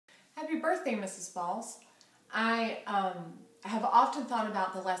birthday, Mrs. Falls. I have often thought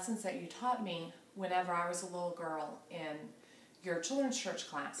about the lessons that you taught me whenever I was a little girl in your children's church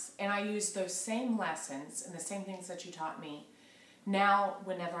class. And I use those same lessons and the same things that you taught me now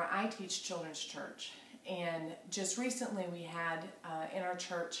whenever I teach children's church. And just recently we had in our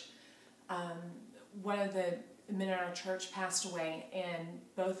church, one of the men in our church passed away, and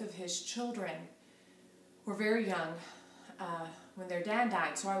both of his children were very young when their dad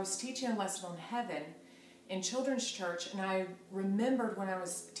died. So I was teaching a lesson on heaven in children's church, and I remembered when I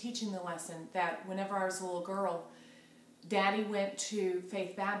was teaching the lesson that whenever I was a little girl, Daddy went to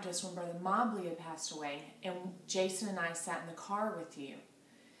Faith Baptist when Brother Mobley had passed away, and Jason and I sat in the car with you.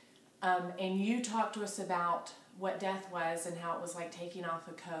 And you talked to us about what death was and how it was like taking off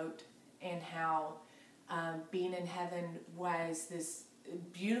a coat, and how being in heaven was this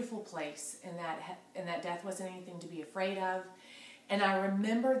beautiful place, and that death wasn't anything to be afraid of. And I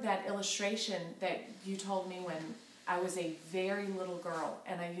remember that illustration that you told me when I was a very little girl,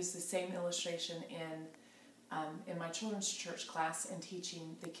 and I used the same illustration in my children's church class and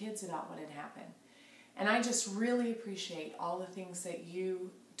teaching the kids about what had happened. And I just really appreciate all the things that you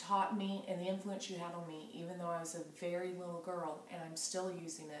taught me and the influence you had on me, even though I was a very little girl, and I'm still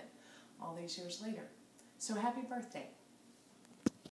using it all these years later. So happy birthday.